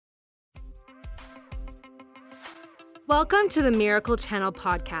Welcome to the Miracle Channel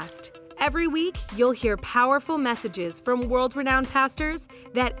podcast. Every week, you'll hear powerful messages from world-renowned pastors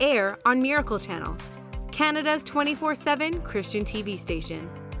that air on Miracle Channel, Canada's 24/7 Christian TV station.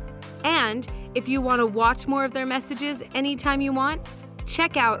 And if you want to watch more of their messages anytime you want,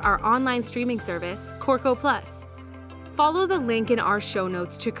 check out our online streaming service, Corco Plus. Follow the link in our show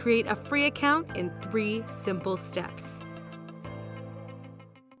notes to create a free account in 3 simple steps.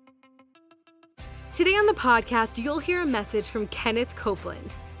 Today on the podcast, you'll hear a message from Kenneth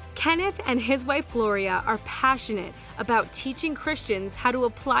Copeland. Kenneth and his wife Gloria are passionate about teaching Christians how to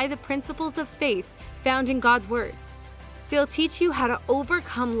apply the principles of faith found in God's Word. They'll teach you how to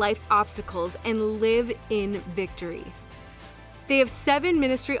overcome life's obstacles and live in victory. They have 7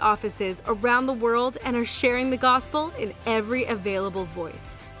 ministry offices around the world and are sharing the gospel in every available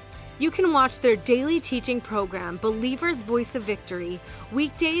voice. You can watch their daily teaching program, Believer's Voice of Victory,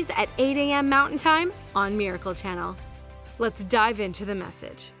 weekdays at 8 a.m. Mountain Time on Miracle Channel. Let's dive into the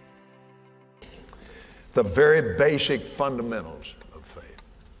message. The very basic fundamentals of faith.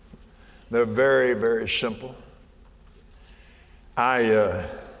 They're very, very simple. I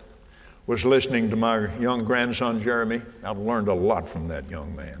was listening to my young grandson, Jeremy. I've learned a lot from that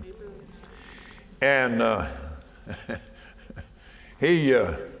young man. And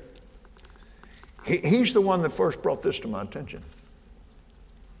he's the one that first brought this to my attention.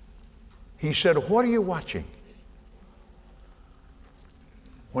 He said, "What are you watching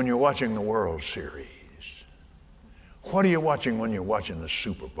when you're watching the World Series? What are you watching when you're watching the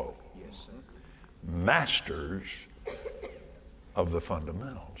Super Bowl?" Yes, sir. Masters of the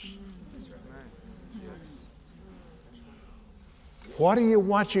fundamentals. What are you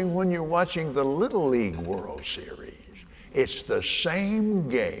watching when you're watching the Little League World Series? It's the same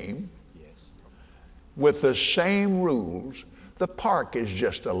game with the same rules. The park is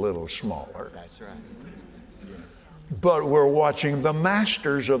just a little smaller. That's right. Yes. But we're watching the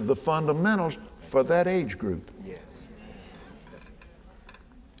masters of the fundamentals for that age group. Yes.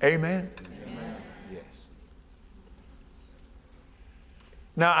 Amen? Amen. Yes.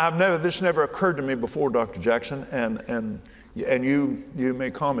 Now, this never occurred to me before, Dr. Jackson, and you may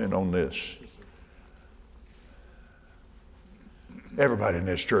comment on this. Everybody in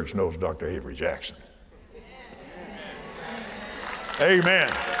this church knows Dr. Avery Jackson. Amen.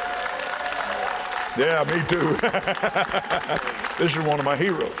 Yeah, me too. This is one of my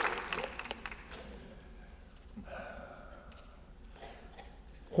heroes.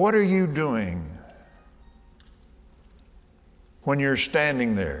 What are you doing when you're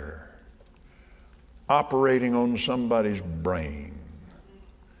standing there operating on somebody's brain?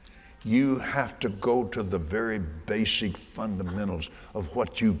 You have to go to the very basic fundamentals of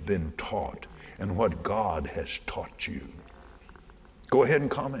what you've been taught and what God has taught you. Go ahead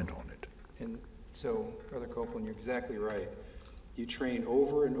and comment on it. And so, Brother Copeland, you're exactly right. You train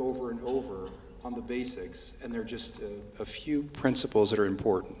over and over and over on the basics, and there are just a few principles that are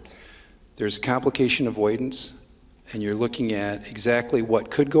important. There's complication avoidance, and you're looking at exactly what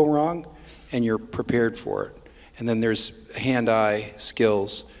could go wrong, and you're prepared for it. And then there's hand-eye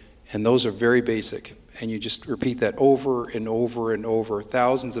skills, and those are very basic. And you just repeat that over and over and over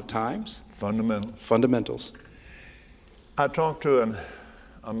thousands of times. Fundamentals. I talked to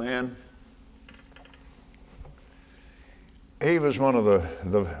a man. He was one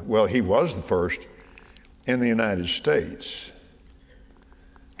of he was the first in the United States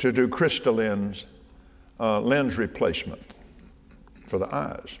to do crystalline lens replacement for the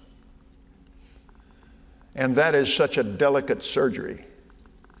eyes. And that is such a delicate surgery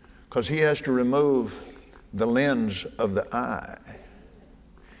because he has to remove the lens of the eye.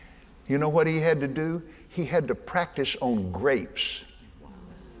 You know what he had to do? He had to practice on grapes.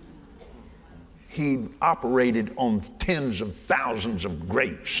 He operated on tens of thousands of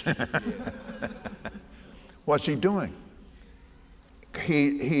grapes. What's he doing?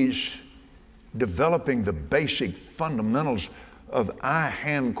 He's developing the basic fundamentals of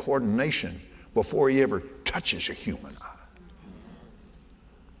eye-hand coordination before he ever touches a human eye.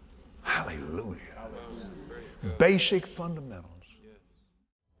 Hallelujah. Basic fundamentals.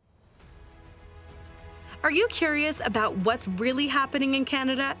 Are you curious about what's really happening in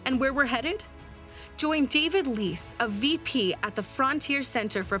Canada and where we're headed? Join David Leese, a VP at the Frontier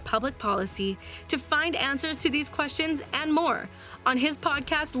Center for Public Policy, to find answers to these questions and more on his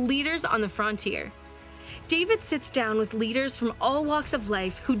podcast, Leaders on the Frontier. David sits down with leaders from all walks of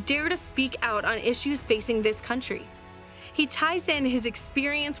life who dare to speak out on issues facing this country. He ties in his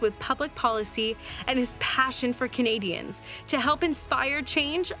experience with public policy and his passion for Canadians to help inspire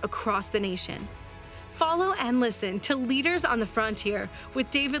change across the nation. Follow and listen to Leaders on the Frontier with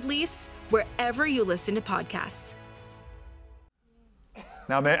David Leese wherever you listen to podcasts.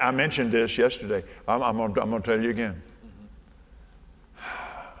 Now, I mentioned this yesterday. I'm going to tell you again.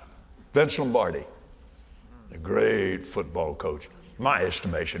 Vince Lombardi, a great football coach. My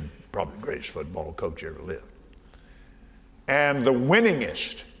estimation, probably the greatest football coach ever lived. And the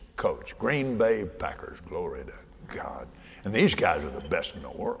winningest coach, Green Bay Packers, glory to God. And these guys are the best in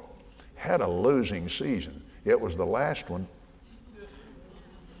the world. Had a losing season. It was the last one.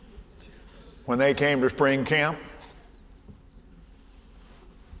 When they came to spring camp,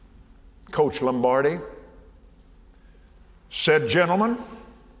 Coach Lombardi said, "Gentlemen,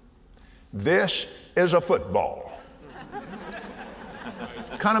 this is a football."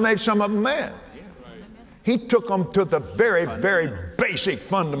 Kind of made some of them mad. He took them to the very, very basic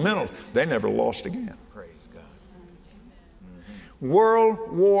fundamentals. They never lost again. Praise God.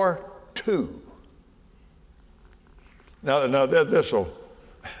 World War II. Now this will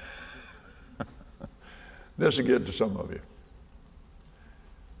get to some of you.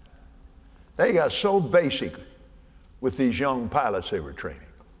 They got so basic with these young pilots they were training.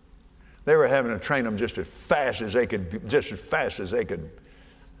 They were having to train them just as fast as they could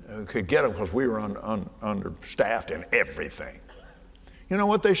get them, because we were understaffed in everything. You know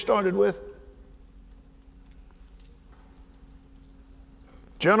what they started with?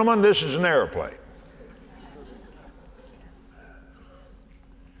 "Gentlemen, this is an airplane."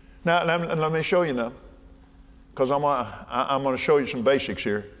 Now, let me show you now, because I'm going to show you some basics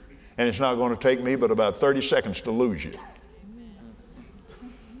here, and it's not going to take me but about 30 seconds to lose you.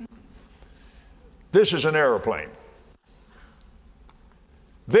 This is an airplane.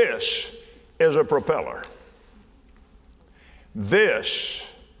 This is a propeller. This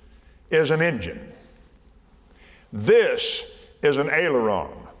is an engine. This is an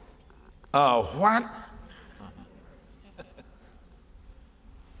aileron. What?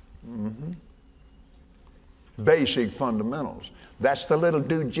 Basic fundamentals. That's the little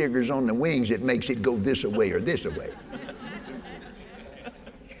do-jiggers on the wings that makes it go this away or this away.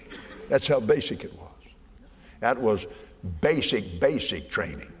 That's how basic it was. That was basic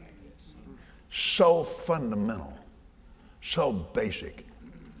training. So fundamental, so basic.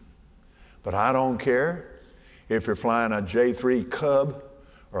 But I don't care if you're flying a J3 Cub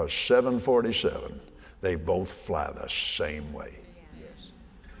or a 747, they both fly the same way.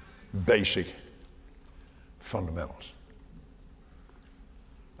 Basic fundamentals.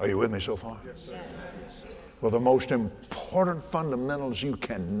 Are you with me so far? Yes, sir. Well, the most important fundamentals you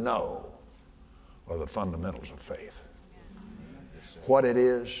can know are the fundamentals of faith. What it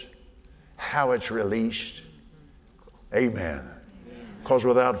is, how it's released. Amen. Because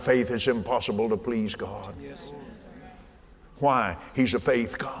without faith it's impossible to please God. Why? He's a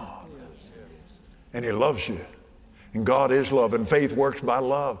faith God. And He loves you. And God is love, and faith works by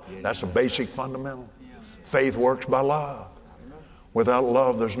love. That's a basic fundamental. Faith works by love. Without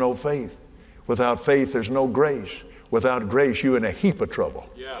love, there's no faith. Without faith, there's no grace. Without grace, you're in a heap of trouble.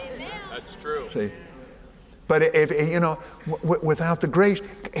 Yeah, that's true. See? But if, without the grace,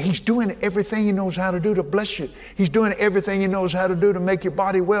 He's doing everything He knows how to do to bless you. He's doing everything He knows how to do to make your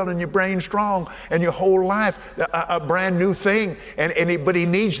body well and your brain strong and your whole life a brand new thing. But He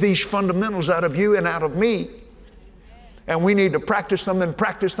needs these fundamentals out of you and out of me. And we need to practice them and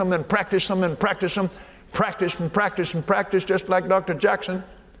practice them and practice them and practice them. Practice and practice and practice, just like Dr. Jackson.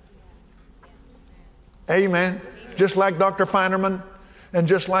 Amen. Just like Dr. Feinerman and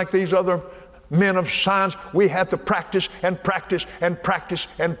just like these other men of science, we have to practice and practice and practice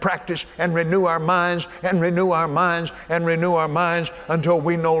and practice and renew our minds and renew our minds and renew our minds until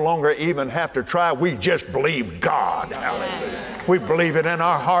we no longer even have to try. We just believe God. Hallelujah. We believe it in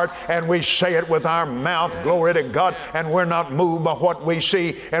our heart and we say it with our mouth. Glory to God. And we're not moved by what we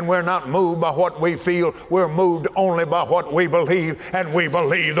see and we're not moved by what we feel. We're moved only by what we believe, and we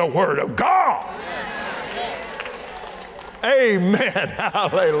believe the Word of God. Amen.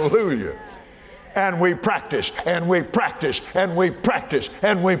 Hallelujah. And we practice, and we practice, and we practice,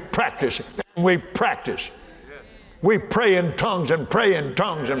 and we practice, and we practice. We pray in tongues and pray in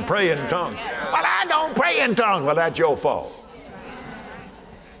tongues and pray in tongues. But I don't pray in tongues. Well, that's your fault.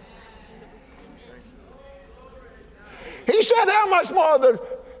 He said,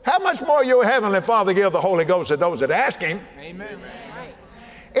 how much more your heavenly Father give the Holy Ghost to those that ask Him? Amen.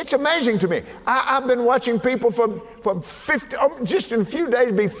 It's amazing to me. I've been watching people for 50, just in a few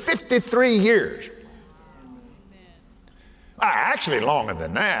days, be 53 years. Actually longer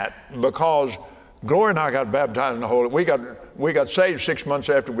than that, because Gloria and I got baptized in the Holy. We got saved 6 months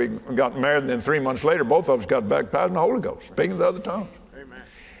after we got married, and then 3 months later, both of us got baptized in the Holy Ghost, speaking the other tongues. Amen.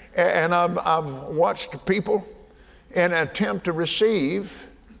 And I've watched people in an attempt to receive,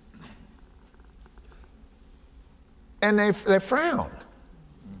 and they frown.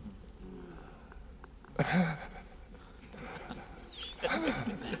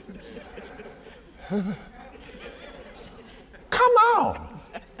 Come on.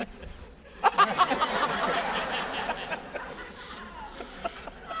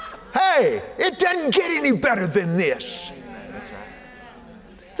 Hey, it doesn't get any better than this. That's right.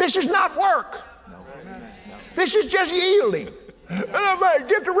 This is not work. This is just yielding. And I might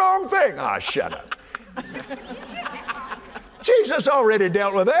get the wrong thing. Ah, shut up. Jesus already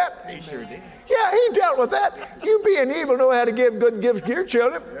dealt with that. He sure did. Yeah, he dealt with that. You being evil know how to give good gifts to your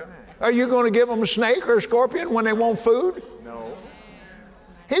children. Are you going to give them a snake or a scorpion when they want food? No.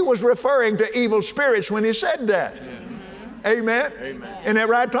 He was referring to evil spirits when he said that. Amen? Amen. Isn't that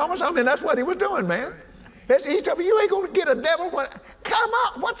right, Thomas? I mean, that's what he was doing, man. He told me, you ain't going to get a devil. Come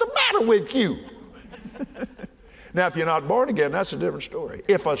on, what's the matter with you? Now, if you're not born again, that's a different story.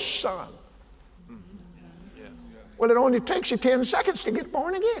 If a son. Well, it only takes you 10 seconds to get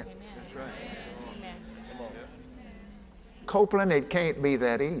born again. That's right. Copeland, it can't be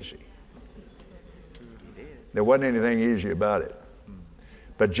that easy. There wasn't anything easy about it.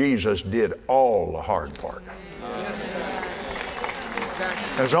 But Jesus did all the hard part.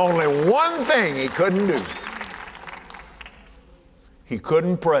 There's only one thing he couldn't do. He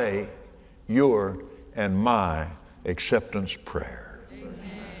couldn't pray your and my acceptance prayer.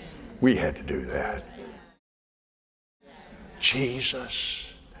 We had to do that.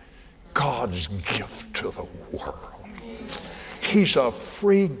 Jesus, God's gift to the world. He's a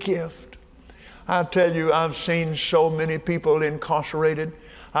free gift. I tell you, I've seen so many people incarcerated.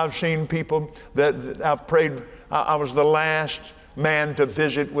 I've seen people that I've prayed. I was the last man to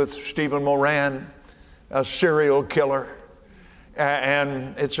visit with Stephen Moran, a serial killer.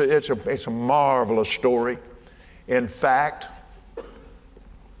 And it's a marvelous story. In fact,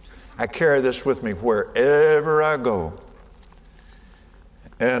 I carry this with me wherever I go.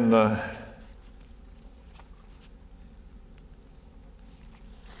 And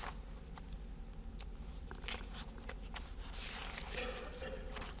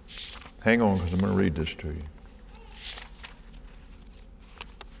hang on, because I'm going to read this to you.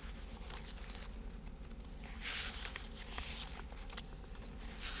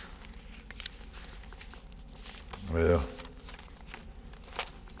 Well,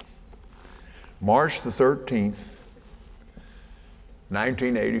 March the 13th,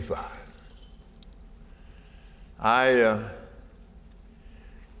 1985.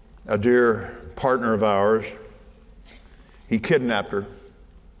 A dear partner of ours, he kidnapped her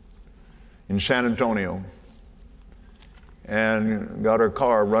in San Antonio and got her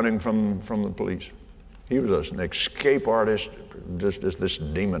car running from the police. He was an escape artist, just this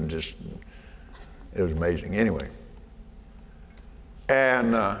demon, it was amazing. Anyway,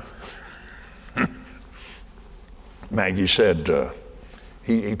 and Maggie said,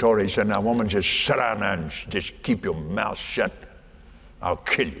 he told her, he said, now woman, just sit down there and just keep your mouth shut. I'll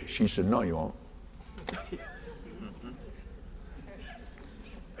kill you. She said, no, you won't.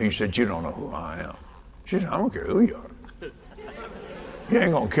 He said, you don't know who I am. She said, I don't care who you are. You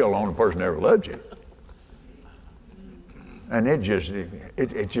ain't gonna kill the only person that ever loved you. And he just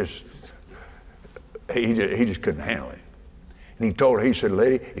couldn't handle it. And he told her, he said,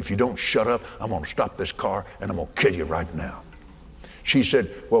 lady, if you don't shut up, I'm gonna stop this car and I'm gonna kill you right now. She said,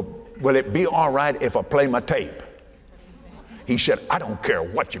 well, will it be all right if I play my tape? He said, I don't care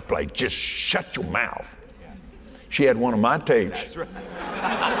what you play, just shut your mouth. She had one of my tapes in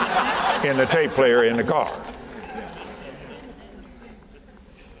the tape player in the car.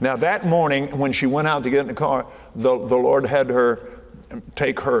 Now that morning when she went out to get in the car, the Lord had her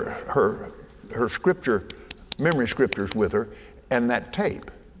take her scripture, memory scriptures with her, and that tape.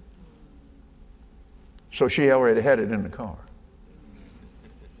 So she already had it in the car.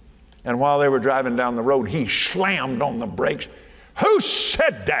 And while they were driving down the road, he slammed on the brakes. Who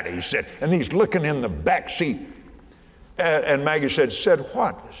said that? He said. And he's looking in the back seat. And Maggie said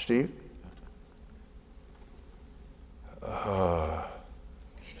what, Steve?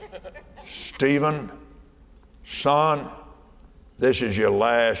 Stephen, son, this is your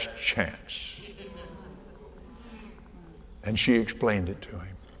last chance. And she explained it to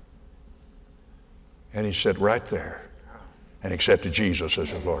him. And he said right there and accepted Jesus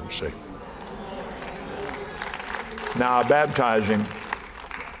as his Lord and Savior. Now I baptized him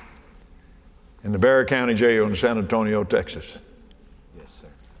in the Barry County Jail in San Antonio, Texas. Yes,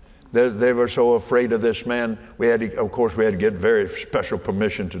 sir. They were so afraid of this man. Of course, we had to get very special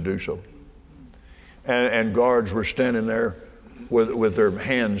permission to do so. And guards were standing there with their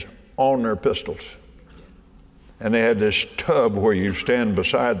hands on their pistols. And they had this tub where you stand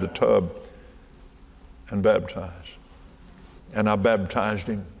beside the tub and baptize. And I baptized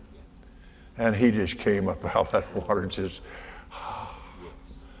him. And he just came up out of that water just,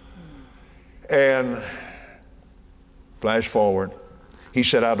 and flash forward. He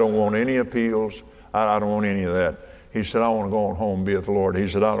said, I don't want any appeals. I don't want any of that. He said, I want to go on home and be with the Lord. He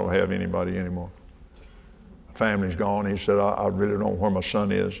said, I don't have anybody anymore. Family's gone. He said, I really don't know where my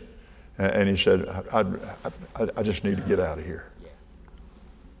son is. And he said, I just need to get out of here.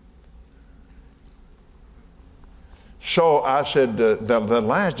 So I said, the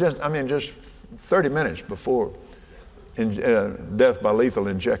last, just 30 minutes before death by lethal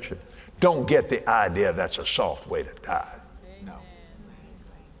injection, don't get the idea that's a soft way to die. No.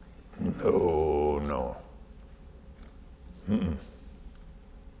 Mm-mm.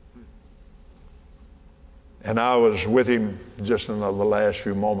 And I was with him just in the last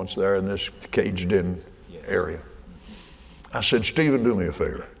few moments there in this caged-in area. I said, Stephen, do me a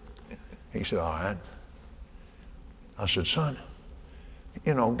favor. He said, all right. I said, son,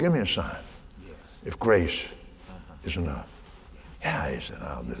 give me a sign if grace is enough. Yeah, he said,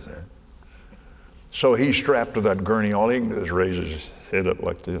 I'll do that. So he's strapped to that gurney. All he can do is raise his head up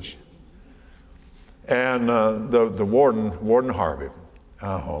like this. And the warden Harvey,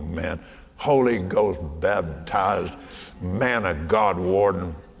 oh man, Holy Ghost baptized man of God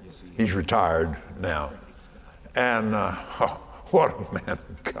warden. He's retired now. And what a man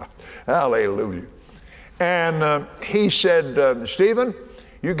of God. Hallelujah. And he said, Stephen,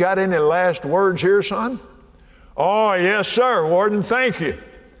 you got any last words here, son? Oh, yes, sir, warden, thank you.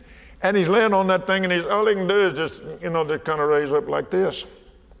 And he's laying on that thing, and all he can do is just kind of raise up like this.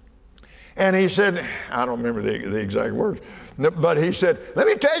 And he said, I don't remember the exact words, but he said, let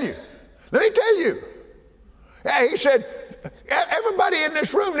me tell you. Yeah, he said, everybody in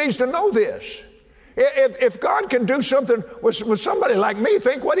this room needs to know this. If God can do something with somebody like me,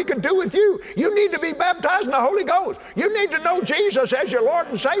 think what he could do with you. You need to be baptized in the Holy Ghost. You need to know Jesus as your Lord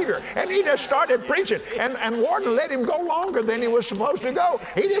and Savior. And he just started preaching. And Warden let him go longer than he was supposed to go.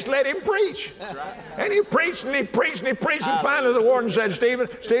 He just let him preach. Right. And he preached and he preached and he preached. And finally the warden said, Stephen,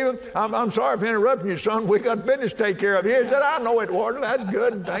 I'm sorry for interrupting you, son. We got business to take care of here. He said, I know it, Warden. That's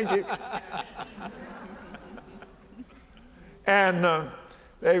good. Thank you. And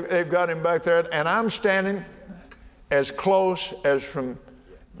they've got him back there, and I'm standing as close as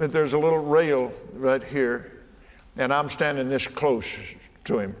there's a little rail right here, and I'm standing this close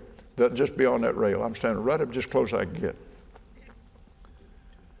to him, just beyond that rail. I'm standing right up just close as I can get.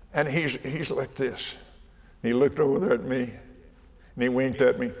 And he's like this. And he looked over there at me, and he winked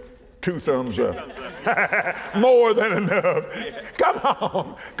at me. 2 thumbs up. More than enough.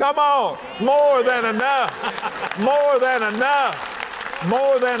 Come on. More than enough. More than enough.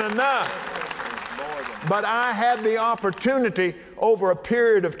 More than enough. But I had the opportunity over a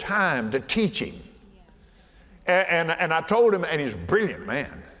period of time to teach him. And I told him, and he's a brilliant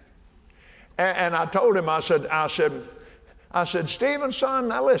man. And I told him, I said, Stephen, son,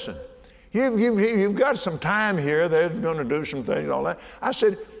 now listen, you've got some time here. They're going to do some things, all that. I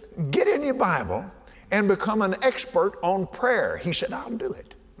said, get in your Bible and become an expert on prayer. He said, I'll do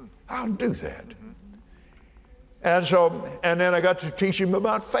it. I'll do that. And then I got to teach him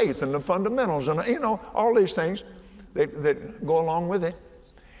about faith and the fundamentals and, all these things that go along with it.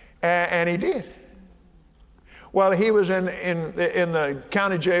 And he did. Well, he was in the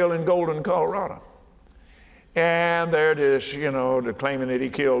county jail in Golden, Colorado. And they're just, they're claiming that he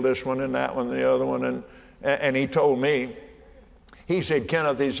killed this one and that one and the other one. And he told me, he said,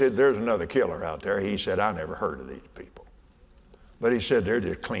 Kenneth, there's another killer out there. He said, I never heard of these people. But he said, they're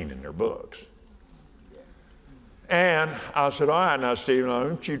just cleaning their books. And I said, all right, now, Stephen, why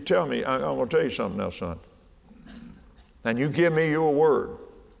don't you tell me, I'm going to tell you something now, son. And you give me your word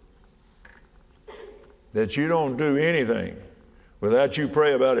that you don't do anything without you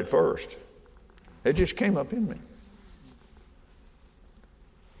pray about it first. It just came up in me.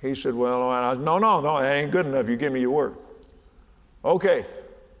 He said, well, all right. No, that ain't good enough. You give me your word. Okay.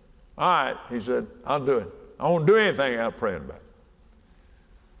 All right, he said, I'll do it. I won't do anything without praying about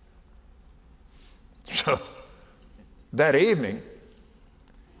it. So that evening,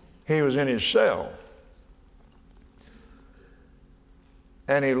 he was in his cell.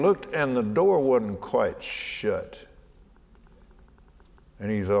 And he looked, and the door wasn't quite shut.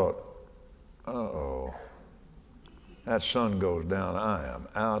 And he thought, uh-oh, that sun goes down, I am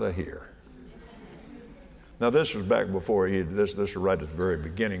out of here. Now, this was back before this was right at the very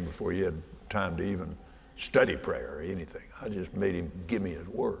beginning, before he had time to even study prayer or anything. I just made him give me his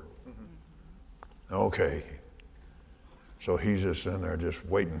word. Mm-hmm. Okay. So he's just in there just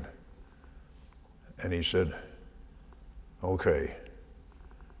waiting. And he said, okay,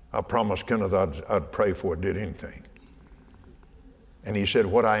 I promised Kenneth I'd pray before I did anything. And he said,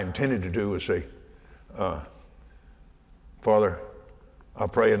 what I intended to do was say, Father, I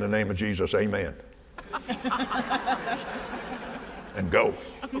pray in the name of Jesus, amen. And go.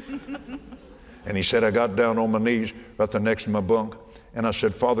 And he said, I got down on my knees right there next to my bunk, and I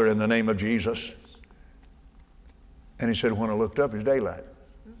said, Father, in the name of Jesus. And he said, when I looked up, it was daylight.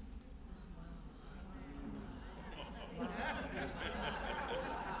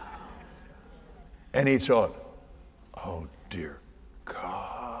 And he thought, oh dear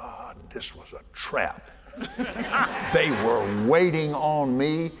God, this was a trap. They were waiting on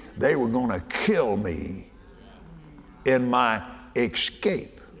me. They were going to kill me in my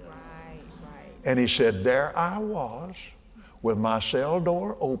escape. And he said, there I was with my cell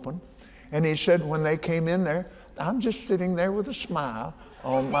door open. And he said, when they came in there, I'm just sitting there with a smile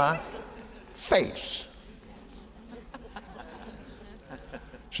on my face.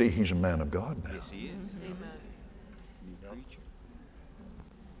 See, he's a man of God now. Yes, he is. Amen.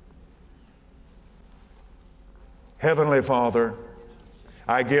 Heavenly Father,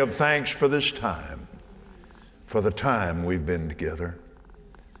 I give thanks for this time, for the time we've been together,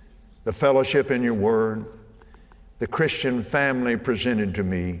 the fellowship in your word, the Christian family presented to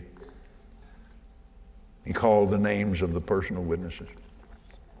me. He called the names of the personal witnesses.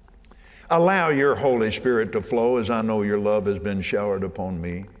 Allow your Holy Spirit to flow as I know your love has been showered upon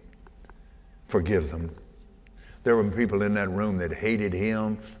me. Forgive them. There were people in that room that hated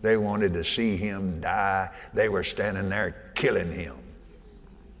him. They wanted to see him die. They were standing there killing him.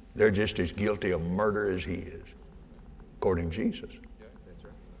 They're just as guilty of murder as he is, according to Jesus. Yeah, that's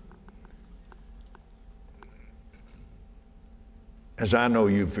right. As I know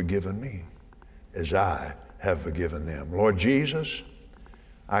you've forgiven me, as I have forgiven them. Lord Jesus,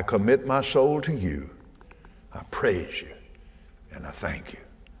 I commit my soul to you. I praise you and I thank you.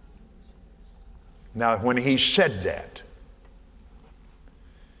 Now, when he said that,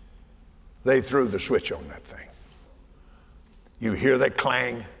 they threw the switch on that thing. You hear that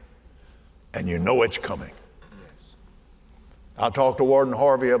clang and you know it's coming. Yes. I talked to Warden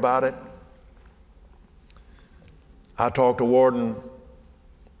Harvey about it. I talked to Warden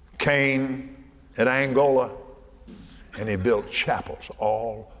Kane at Angola, and he built chapels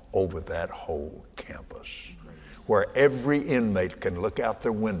all over that whole campus where every inmate can look out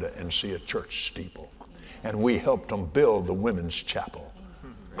their window and see a church steeple. And we helped them build the women's chapel.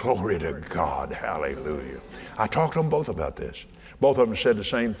 Glory to God, hallelujah. I talked to them both about this. Both of them said the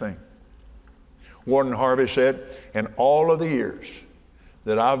same thing. Warden Harvey said, in all of the years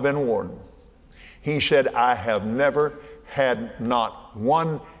that I've been warden, he said, I have never had not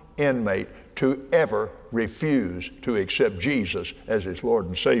one inmate to ever refuse to accept Jesus as his Lord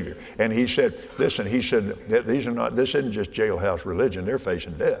and Savior. And he said, listen, he said, this isn't just jailhouse religion, they're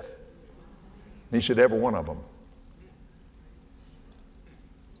facing death. He said, every one of them.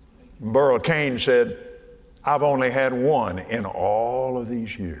 Burl Cain said, I've only had one in all of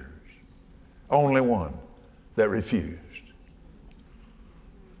these years. Only one that refused.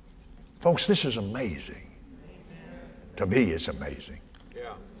 Folks, this is amazing. To me, it's amazing.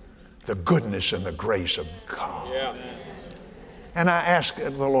 Yeah. The goodness and the grace of God. Yeah. And I asked the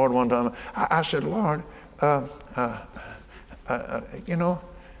Lord one time, I said, Lord,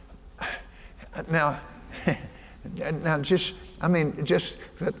 now just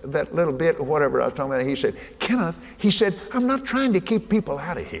that little bit of whatever I was talking about, he said, Kenneth, he said, I'm not trying to keep people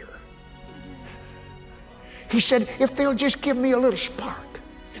out of here. He said, if they'll just give me a little spark,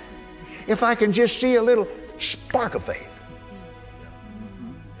 if I can just see a little spark of faith,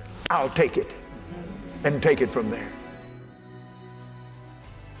 I'll take it and take it from there.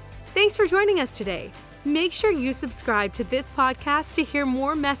 Thanks for joining us today. Make sure you subscribe to this podcast to hear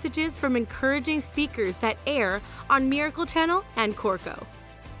more messages from encouraging speakers that air on Miracle Channel and Corco.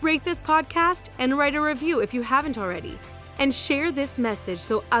 Rate this podcast and write a review if you haven't already. And share this message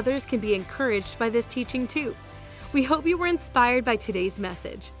so others can be encouraged by this teaching too. We hope you were inspired by today's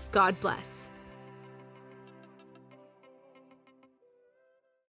message. God bless.